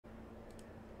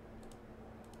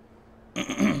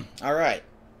All right.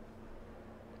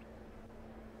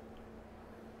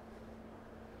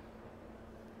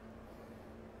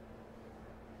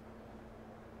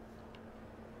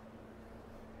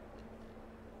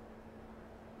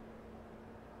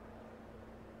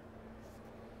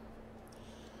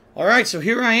 All right, so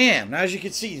here I am. Now, as you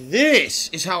can see, this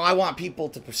is how I want people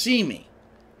to perceive me.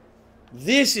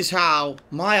 This is how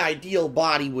my ideal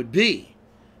body would be.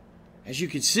 As you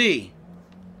can see,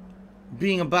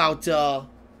 being about,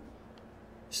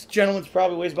 this gentleman's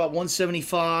probably weighs about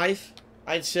 175,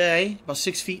 I'd say. About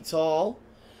 6 feet tall.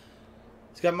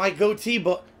 He's got my goatee,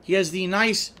 but he has the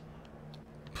nice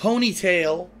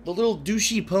ponytail, the little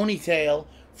douchey ponytail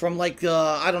from like,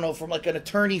 I don't know, from like an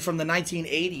attorney from the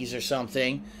 1980s or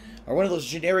something. Or one of those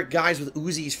generic guys with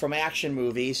Uzis from action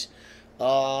movies.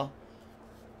 A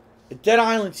Dead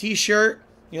Island t-shirt.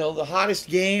 You know, the hottest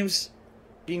games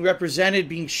being represented,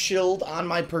 being shilled on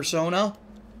my persona.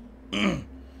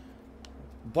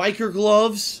 Biker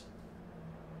gloves.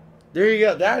 There you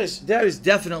go. That is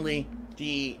definitely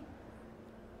the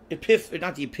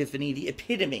not the epiphany, the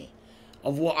epitome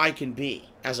of what I can be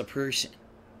as a person.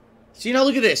 So, you know,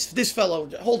 look at this. This fellow,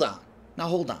 hold on. Now,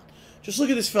 hold on. Just look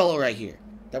at this fellow right here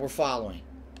that we're following.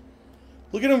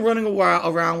 Look at him running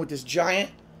around with this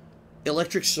giant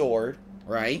electric sword,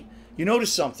 right? You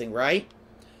notice something, right?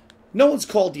 No one's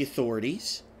called the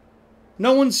authorities.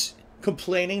 No one's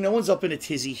complaining. No one's up in a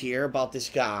tizzy here about this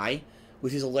guy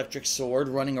with his electric sword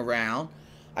running around.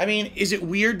 I mean, is it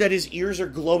weird that his ears are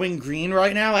glowing green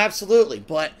right now? Absolutely.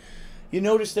 But you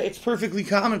notice that it's perfectly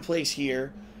commonplace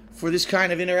here for this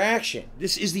kind of interaction.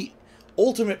 This is the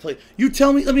ultimate place. You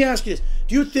tell me, let me ask you this.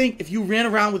 Do you think if you ran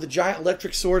around with a giant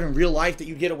electric sword in real life that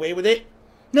you'd get away with it?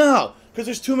 No, because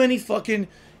there's too many fucking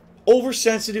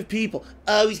oversensitive people.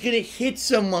 Oh, he's going to hit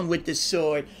someone with the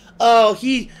sword. Oh,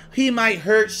 he might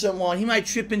hurt someone. He might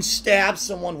trip and stab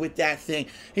someone with that thing.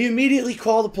 He immediately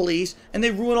call the police, and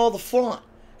they ruin all the fun.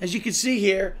 As you can see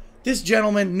here, this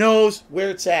gentleman knows where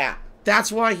it's at.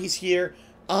 That's why he's here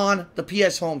on the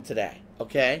PS Home today,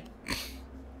 okay?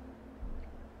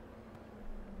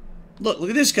 Look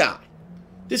at this guy.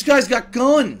 This guy's got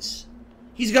guns.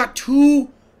 He's got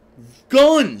 2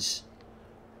 guns.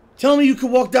 Tell me you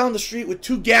can walk down the street with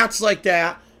 2 gats like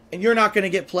that and you're not going to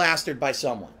get plastered by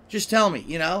someone. Just tell me,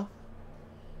 you know?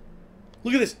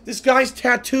 Look at this. This guy's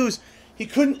tattoos. He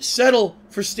couldn't settle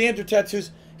for standard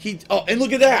tattoos. Oh, and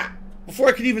look at that. Before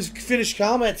I could even finish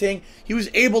commenting, he was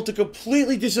able to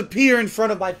completely disappear in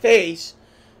front of my face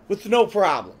with no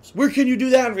problems. Where can you do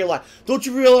that in real life? Don't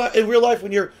you realize in real life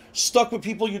when you're stuck with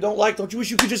people you don't like, don't you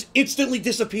wish you could just instantly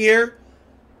disappear?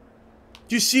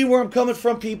 Do you see where I'm coming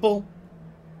from, people?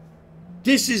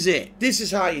 This is it. This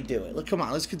is how you do it. Look, come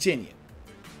on, let's continue.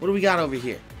 What do we got over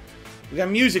here? We got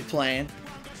music playing.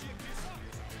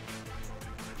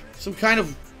 Some kind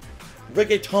of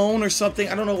reggaeton or something.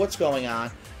 I don't know what's going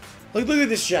on. Look at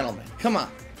this gentleman. Come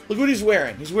on. Look what he's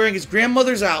wearing. He's wearing his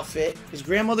grandmother's outfit, his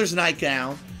grandmother's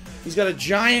nightgown. He's got a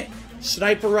giant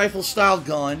sniper rifle style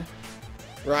gun,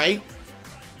 right?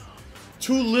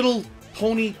 2 little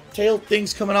ponytail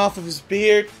things coming off of his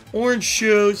beard, orange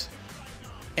shoes,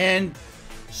 and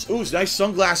ooh, nice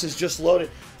sunglasses just loaded.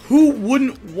 Who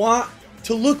wouldn't want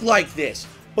to look like this?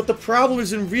 But the problem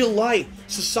is in real life,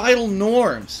 societal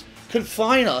norms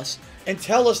confine us and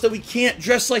tell us that we can't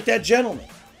dress like that gentleman.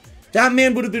 That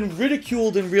man would have been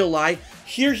ridiculed in real life.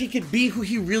 Here he could be who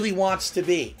he really wants to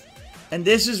be. And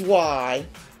this is why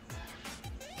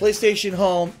PlayStation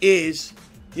Home is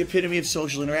the epitome of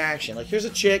social interaction. Like, here's a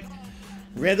chick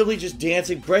randomly just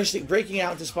dancing, breaking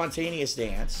out into spontaneous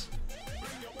dance.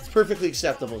 It's perfectly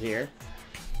acceptable here.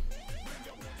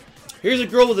 Here's a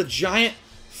girl with a giant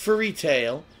furry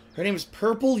tail. Her name is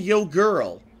Purple Yo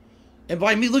Girl. And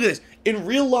by me, look at this. In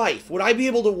real life, would I be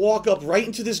able to walk up right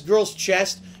into this girl's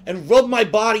chest and rub my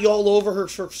body all over her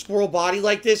squirrel body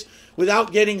like this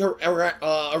without getting her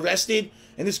arrested?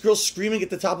 And this girl's screaming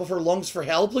at the top of her lungs for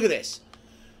help? Look at this.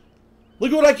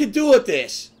 Look at what I can do with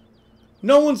this.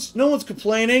 No one's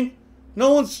complaining.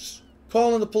 No one's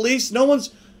calling the police. No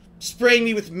one's spraying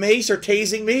me with mace or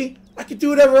tasing me. I can do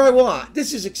whatever I want.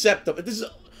 This is acceptable. This is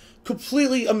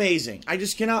completely amazing. I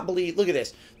just cannot believe. Look at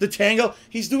this. The tango.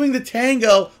 He's doing the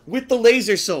tango with the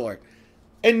laser sword.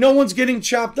 And no one's getting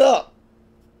chopped up.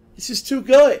 This is too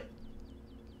good.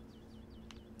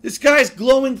 This guy's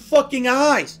glowing fucking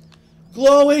eyes.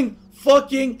 Glowing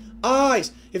fucking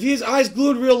eyes. If he has eyes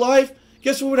glued in real life,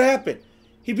 guess what would happen?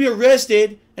 He'd be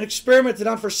arrested and experimented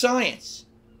on for science.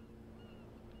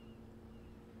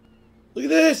 Look at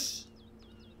this.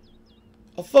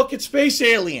 A fucking space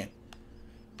alien.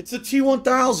 It's the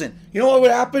T-1000. You know what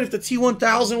would happen if the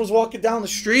T-1000 was walking down the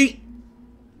street?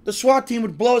 the SWAT team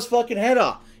would blow his fucking head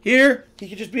off. Here, he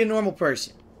could just be a normal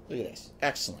person. Look at this.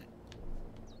 Excellent.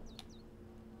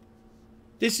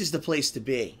 This is the place to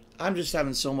be. I'm just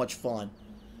having so much fun.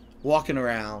 Walking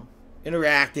around,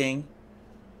 interacting.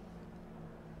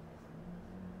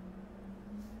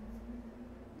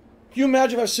 Can you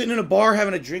imagine if I was sitting in a bar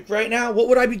having a drink right now? What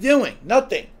would I be doing?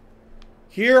 Nothing.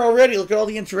 Here already, look at all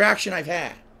the interaction I've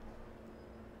had.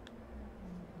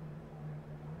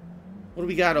 What do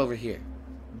we got over here?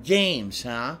 Games,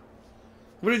 huh?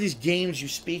 What are these games you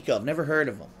speak of? Never heard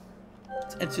of them.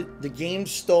 Enter the game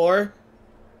store.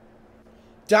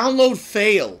 Download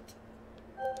failed.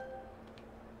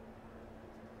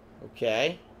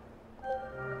 Okay.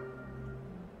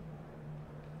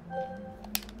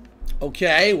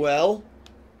 Okay, well,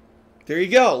 there you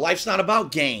go. Life's not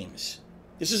about games.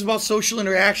 This is about social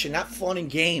interaction, not fun and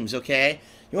games, okay?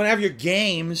 You want to have your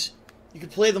games, you can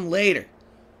play them later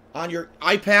on your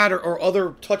iPad or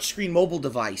other touchscreen mobile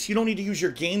device. You don't need to use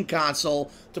your game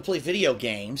console to play video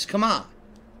games. Come on.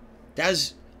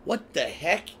 What the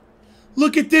heck?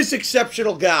 Look at this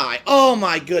exceptional guy. Oh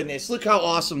my goodness. Look how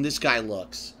awesome this guy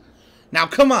looks. Now,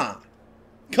 come on.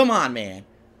 Come on, man.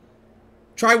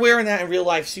 Try wearing that in real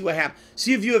life. See what happens.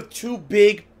 See if you have two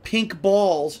big pink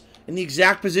balls in the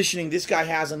exact positioning this guy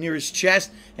has on near his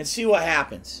chest, and see what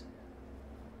happens.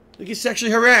 Look, he's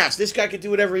sexually harassed. This guy can do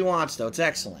whatever he wants, though. It's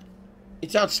excellent.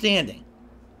 It's outstanding.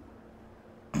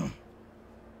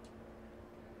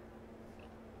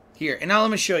 Here, and now let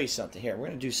me show you something. Here, we're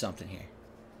going to do something here.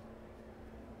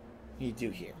 What do you do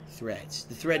here? Threads.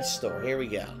 The Threads store. Here we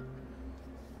go.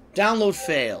 Download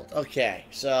failed. Okay,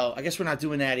 so I guess we're not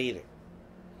doing that either.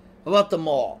 How about the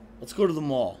mall? Let's go to the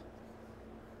mall.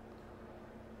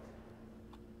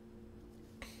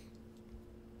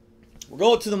 We're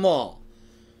going to the mall.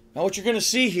 Now what you're going to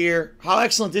see here, how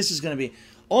excellent this is going to be.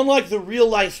 Unlike the real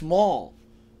life mall,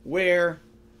 where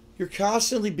you're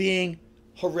constantly being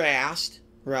harassed,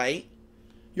 right?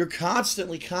 You're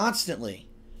constantly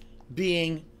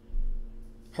being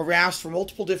harassed for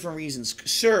multiple different reasons.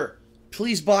 Sir,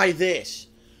 please buy this.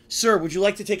 Sir, would you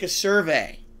like to take a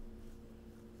survey?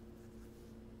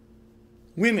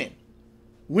 Women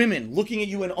looking at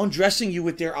you and undressing you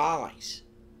with their eyes.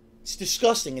 It's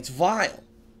disgusting. It's vile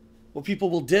what people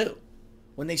will do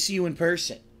when they see you in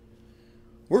person.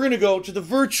 We're going to go to the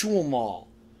virtual mall.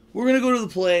 We're going to go to the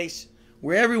place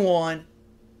where everyone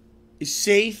is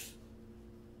safe,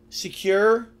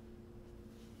 secure,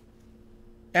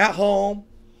 at home,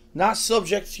 not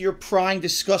subject to your prying,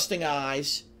 disgusting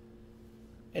eyes,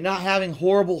 and not having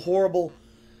horrible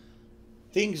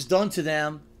things done to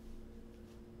them.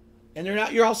 And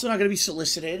you're also not going to be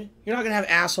solicited. You're not going to have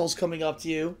assholes coming up to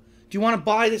you. Do you want to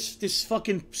buy this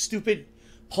fucking stupid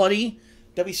putty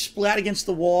that we splat against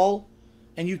the wall?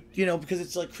 And you know, because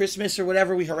it's like Christmas or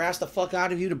whatever, we harass the fuck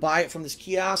out of you to buy it from this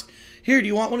kiosk. Here, do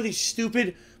you want one of these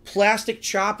stupid plastic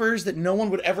choppers that no one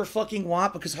would ever fucking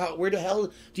want? Because where the hell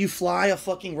do you fly a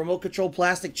fucking remote control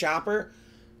plastic chopper?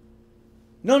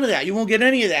 None of that. You won't get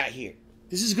any of that here.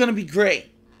 This is going to be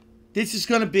great. This is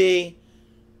going to be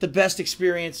the best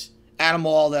experience at a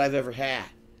mall that I've ever had.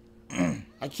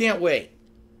 I can't wait.